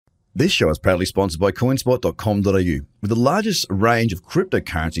This show is proudly sponsored by coinspot.com.au, with the largest range of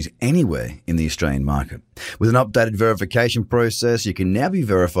cryptocurrencies anywhere in the Australian market. With an updated verification process, you can now be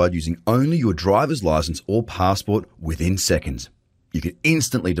verified using only your driver's license or passport within seconds. You can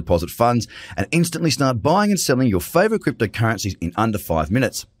instantly deposit funds and instantly start buying and selling your favourite cryptocurrencies in under 5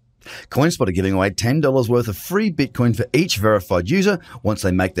 minutes. CoinSpot are giving away $10 worth of free Bitcoin for each verified user once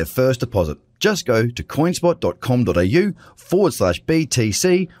they make their first deposit. Just go to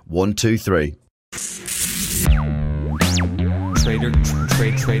coinspot.com.au/BTC123. Trader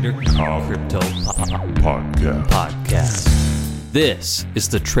Crypto Podcast. This is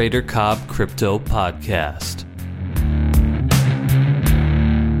the Trader Cobb Crypto Podcast.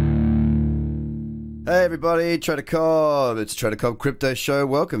 Hey everybody, Trader Cobb. It's Trader Cobb Crypto Show.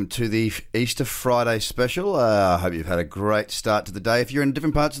 Welcome to the Easter Friday special. I hope you've had a great start to the day. If you're in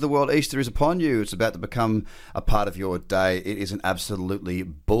different parts of the world, Easter is upon you. It's about to become a part of your day. It is an absolutely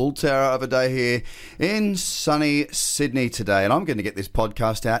bull terror of a day here in sunny Sydney today. And I'm going to get this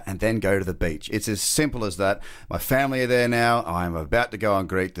podcast out and then go to the beach. It's as simple as that. My family are there now. I'm about to go and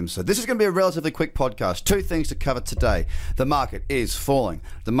greet them. So this is going to be a relatively quick podcast. Two things to cover today. The market is falling.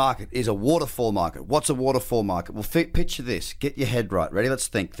 The market is a waterfall market. What's a waterfall market? Well, picture this. Get your head right. Ready? Let's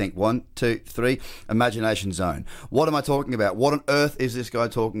think. Think. 1, 2, 3. Imagination zone. What am I talking about? What on earth is this guy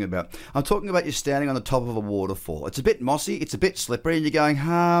talking about? I'm talking about you standing on the top of a waterfall. It's a bit mossy. It's a bit slippery. And you're going,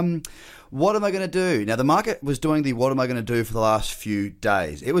 what am I going to do? Now, the market was doing the what am I going to do for the last few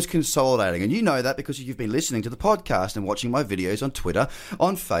days. It was consolidating. And you know that because you've been listening to the podcast and watching my videos on Twitter,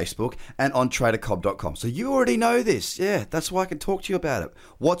 on Facebook, and on tradercobb.com. So you already know this. Yeah, that's why I can talk to you about it.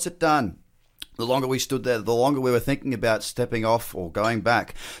 What's it done? The longer we stood there, the longer we were thinking about stepping off or going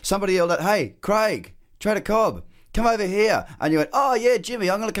back. Somebody yelled out, "Hey, Craig, Trader Cobb, come over here." And you went, "Oh, yeah, Jimmy,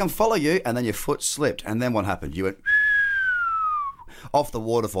 I'm going to come follow you." And then your foot slipped. And then what happened? You went off the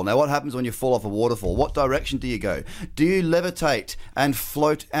waterfall. Now, what happens when you fall off a waterfall? What direction do you go? Do you levitate and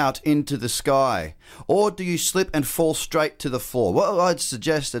float out into the sky? Or do you slip and fall straight to the floor? Well, I'd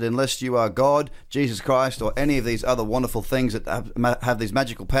suggest that unless you are God, Jesus Christ, or any of these other wonderful things that have these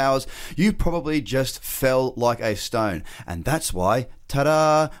magical powers, you probably just fell like a stone. And that's why,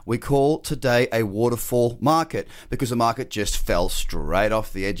 ta-da, we call today a waterfall market, because the market just fell straight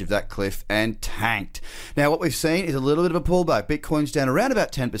off the edge of that cliff and tanked. Now, what we've seen is a little bit of a pullback. Bitcoin's down around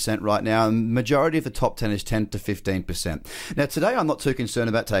about 10% right now, and the majority of the top 10 is 10 to 15%. Now, today I'm not too concerned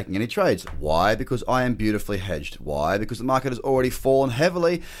about taking any trades. Why? Because I am beautifully hedged. Why? Because the market has already fallen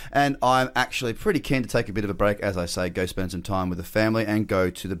heavily, and I'm actually pretty keen to take a bit of a break, as I say, go spend some time with the family and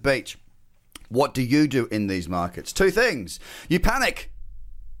go to the beach. What do you do in these markets? Two things. You panic.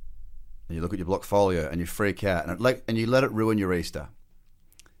 And you look at your blockfolio and you freak out and you let it ruin your Easter.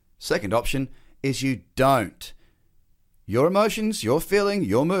 Second option is you don't. Your emotions, your feeling,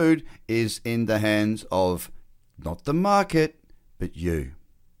 your mood is in the hands of not the market, but you.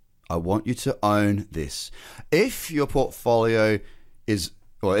 I want you to own this. If your portfolio is,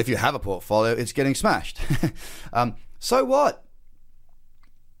 or if you have a portfolio, it's getting smashed. So what?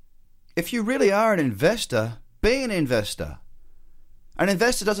 If you really are an investor, be an investor. An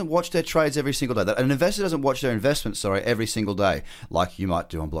investor doesn't watch their trades every single day. An investor doesn't watch their investments, every single day, like you might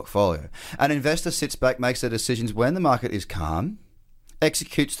do on Blockfolio. An investor sits back, makes their decisions when the market is calm,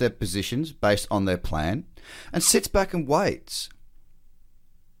 executes their positions based on their plan, and sits back and waits.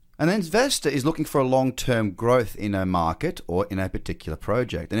 An investor is looking for a long-term growth in a market or in a particular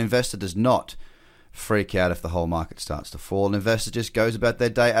project. An investor does not freak out if the whole market starts to fall. An investor just goes about their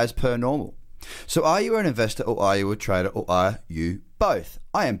day as per normal. So are you an investor or are you a trader or are you both?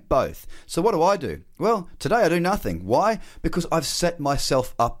 I am both. So what do? Well, today I do nothing. Why? Because I've set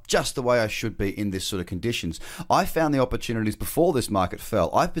myself up just the way I should be in this sort of conditions. I found the opportunities before this market fell.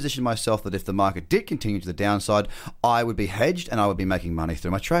 I positioned myself that if the market did continue to the downside, I would be hedged and I would be making money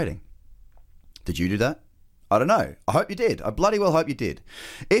through my trading. Did you do that? I don't know. I hope you did. I bloody well hope you did.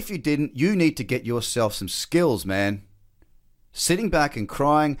 If you didn't, you need to get yourself some skills, man. Sitting back and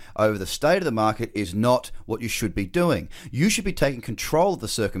crying over the state of the market is not what you should be doing. You should be taking control of the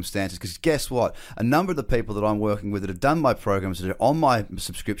circumstances, because guess what? A number of the people that I'm working with that have done my programs, that are on my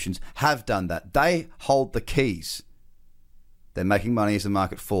subscriptions, have done that. They hold the keys. They're making money as the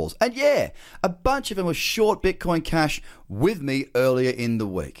market falls. And yeah, a bunch of them were short Bitcoin Cash with me earlier in the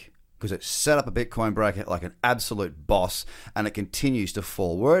week. because it set up a Bitcoin bracket like an absolute boss, and it continues to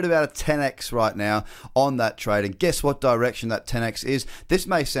fall. We're at about a 10x right now on that trade, and guess what direction that 10x is? This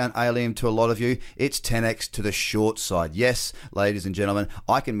may sound alien to a lot of you. It's 10x to the short side. Yes, ladies and gentlemen,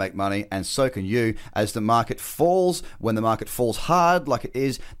 I can make money, and so can you, as the market falls. When the market falls hard like it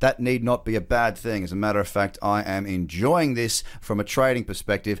is, that need not be a bad thing. As a matter of fact, I am enjoying this from a trading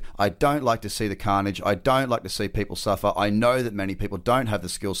perspective. I don't like to see the carnage. I don't like to see people suffer. I know that many people don't have the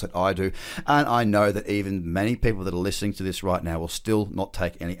skill set I do, and I know that even many people that are listening to this right now will still not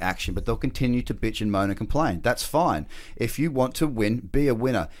take any action, but they'll continue to bitch and moan and complain. That's fine. If you want to win, be a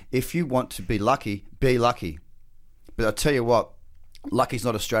winner. If you want to be lucky, be lucky. But I'll tell you what, luck is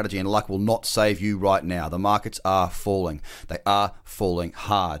not a strategy, and luck will not save you right now. The markets are falling. They are falling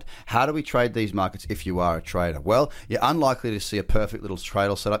hard. How do we trade these markets if you are a trader? Well, you're unlikely to see a perfect little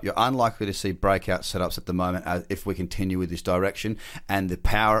trade setup. You're unlikely to see breakout setups at the moment if we continue with this direction and the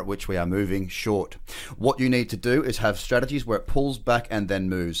power at which we are moving short. What you need to do is have strategies where it pulls back and then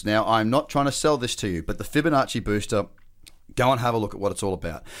moves. Now, I'm not trying to sell this to you, but the Fibonacci booster, go and have a look at what it's all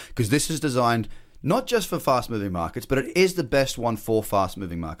about, because this is designed not just for fast-moving markets, but it is the best one for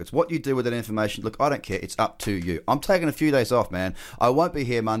fast-moving markets. What you do with that information, look, I don't care. It's up to you. I'm taking a few days off, man. I won't be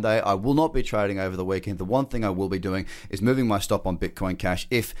here Monday. I will not be trading over the weekend. The one thing I will be doing is moving my stop on Bitcoin Cash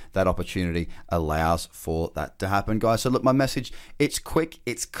if that opportunity allows for that to happen, guys. So look, my message, it's quick,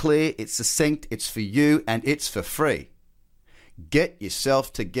 it's clear, it's succinct, it's for you, and it's for free. Get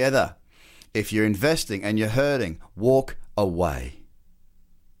yourself together. If you're investing and you're hurting, walk away.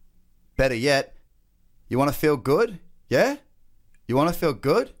 Better yet, you want to feel good? Yeah? You want to feel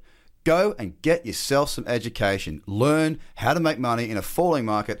good? Go and get yourself some education. Learn how to make money in a falling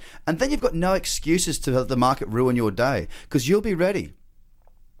market, and then you've got no excuses to have the market ruin your day, because you'll be ready.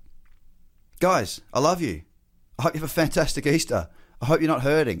 Guys, I love you. I hope you have a fantastic Easter. I hope you're not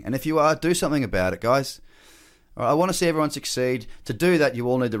hurting, and if you are, do something about it, guys. All right, I want to see everyone succeed. To do that, you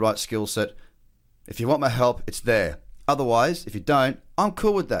all need the right skill set. If you want my help, it's there. Otherwise, if you don't, I'm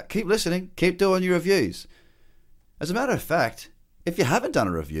cool with that. Keep listening. Keep doing your reviews. As a matter of fact, if you haven't done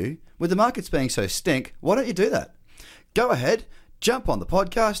a review, with the markets being so stink, why don't you do that? Go ahead, jump on the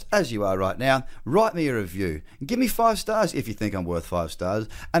podcast as you are right now, write me a review, and give me 5 stars if you think I'm worth 5 stars,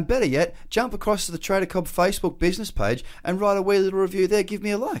 and better yet, jump across to the Trader Cobb Facebook business page and write a wee little review there. Give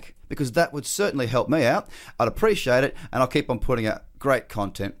me a like, because that would certainly help me out. I'd appreciate it, and I'll keep on putting out great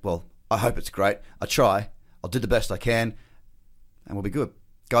content. Well, I hope it's great. I try. I'll do the best I can, and we'll be good.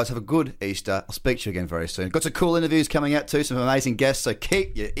 Guys, have a good Easter. I'll speak to you again very soon. Got some cool interviews coming out too, some amazing guests, so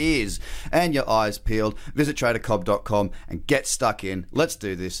keep your ears and your eyes peeled. Visit tradercobb.com and get stuck in. Let's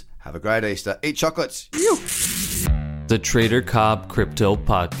do this. Have a great Easter. Eat chocolates. The Trader Cobb Crypto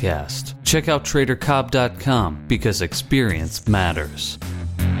Podcast. Check out tradercobb.com, because experience matters.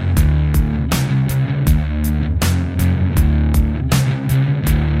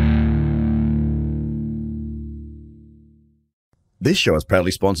 This show is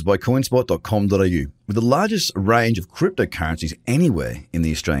proudly sponsored by coinspot.com.au, with the largest range of cryptocurrencies anywhere in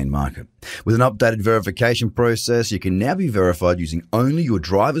the Australian market. With an updated verification process, you can now be verified using only your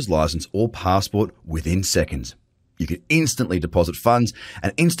driver's license or passport within seconds. You can instantly deposit funds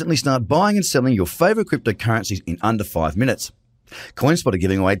and instantly start buying and selling your favorite cryptocurrencies in under 5 minutes. CoinSpot are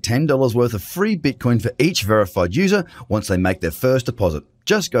giving away $10 worth of free Bitcoin for each verified user once they make their first deposit.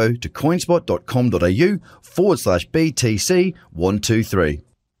 Just go to coinspot.com.au/BTC123.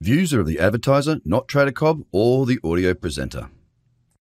 Views are of the advertiser, not Trader Cobb or the audio presenter.